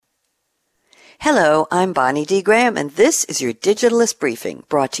Hello, I'm Bonnie D. Graham, and this is your Digitalist Briefing,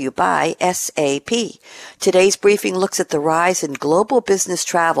 brought to you by SAP. Today's briefing looks at the rise in global business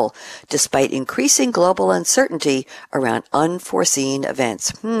travel, despite increasing global uncertainty around unforeseen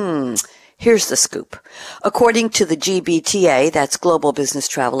events. Here's the scoop. According to the GBTA, that's Global Business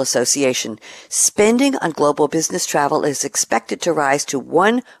Travel Association, spending on global business travel is expected to rise to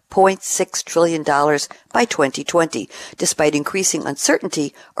 $1.6 trillion by 2020, despite increasing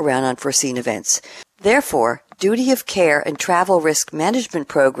uncertainty around unforeseen events. Therefore, duty of care and travel risk management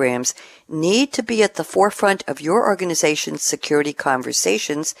programs need to be at the forefront of your organization's security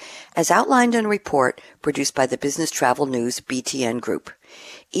conversations, as outlined in a report produced by the Business Travel News BTN Group.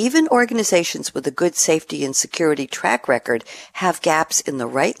 Even organizations with a good safety and security track record have gaps in the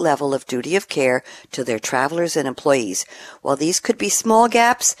right level of duty of care to their travelers and employees. While these could be small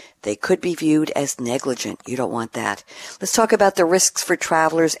gaps, they could be viewed as negligent. You don't want that. Let's talk about the risks for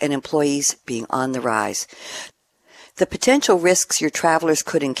travelers and employees being on the rise. The potential risks your travelers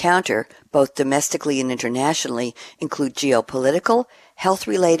could encounter, both domestically and internationally, include geopolitical,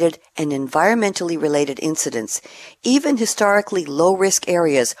 health-related, and environmentally related incidents. Even historically low-risk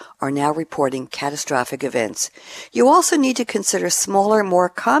areas are now reporting catastrophic events. You also need to consider smaller, more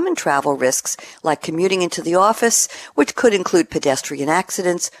common travel risks like commuting into the office, which could include pedestrian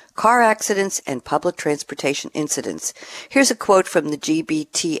accidents, car accidents, and public transportation incidents. Here's a quote from the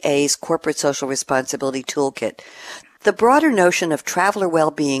GBTA's Corporate Social Responsibility Toolkit. The broader notion of traveler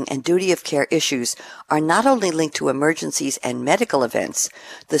well-being and duty of care issues are not only linked to emergencies and medical events.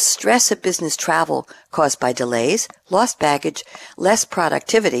 The stress of business travel caused by delays, lost baggage, less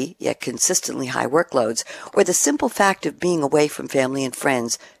productivity, yet consistently high workloads, or the simple fact of being away from family and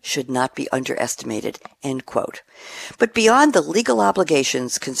friends should not be underestimated. End quote. But beyond the legal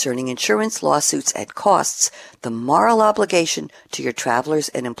obligations concerning insurance, lawsuits, and costs, the moral obligation to your travelers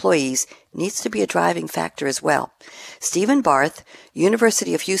and employees needs to be a driving factor as well. Stephen Barth,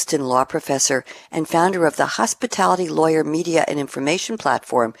 University of Houston law professor and founder of the Hospitality Lawyer Media and Information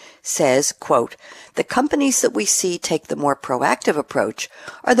Platform, says, quote, "The companies that we see take the more proactive approach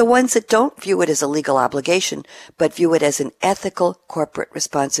are the ones that don't view it as a legal obligation, but view it as an ethical corporate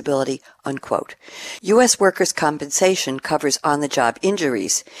responsibility," unquote. U.S. workers' compensation covers on-the-job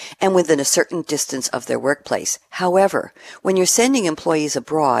injuries and within a certain distance of their workplace. However, when you're sending employees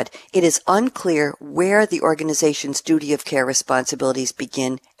abroad, it is unclear where the organization's duty of care responsibilities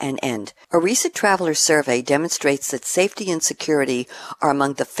begin and end. A recent traveler survey demonstrates that safety and security are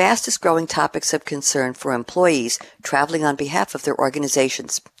among the fastest growing topics of concern for employees traveling on behalf of their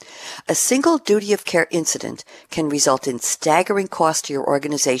organizations. A single duty of care incident can result in staggering costs to your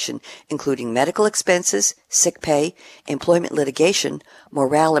organization, including medical expenses, sick pay, employment litigation,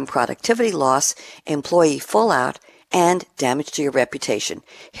 morale and productivity loss, employee fallout, and damage to your reputation.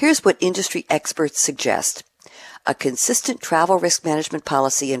 Here's what industry experts suggest. A consistent travel risk management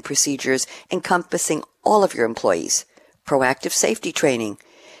policy and procedures encompassing all of your employees, proactive safety training,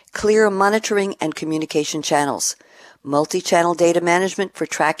 clear monitoring and communication channels, multi-channel data management for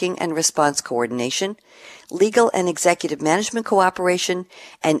tracking and response coordination, legal and executive management cooperation,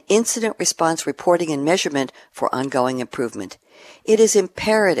 and incident response reporting and measurement for ongoing improvement. It is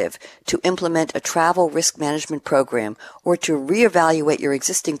imperative to implement a travel risk management program or to reevaluate your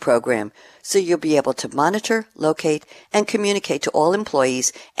existing program so you'll be able to monitor, locate, and communicate to all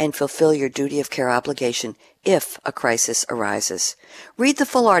employees and fulfill your duty of care obligation if a crisis arises. Read the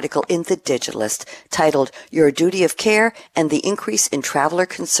full article in The Digitalist titled Your Duty of Care and the Increase in Traveler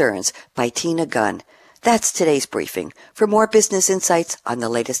Concerns by Tina Gunn. That's today's briefing. For more business insights on the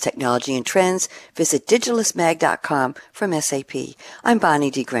latest technology and trends, visit digitalistmag.com from SAP. I'm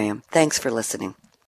Bonnie D. Graham. Thanks for listening.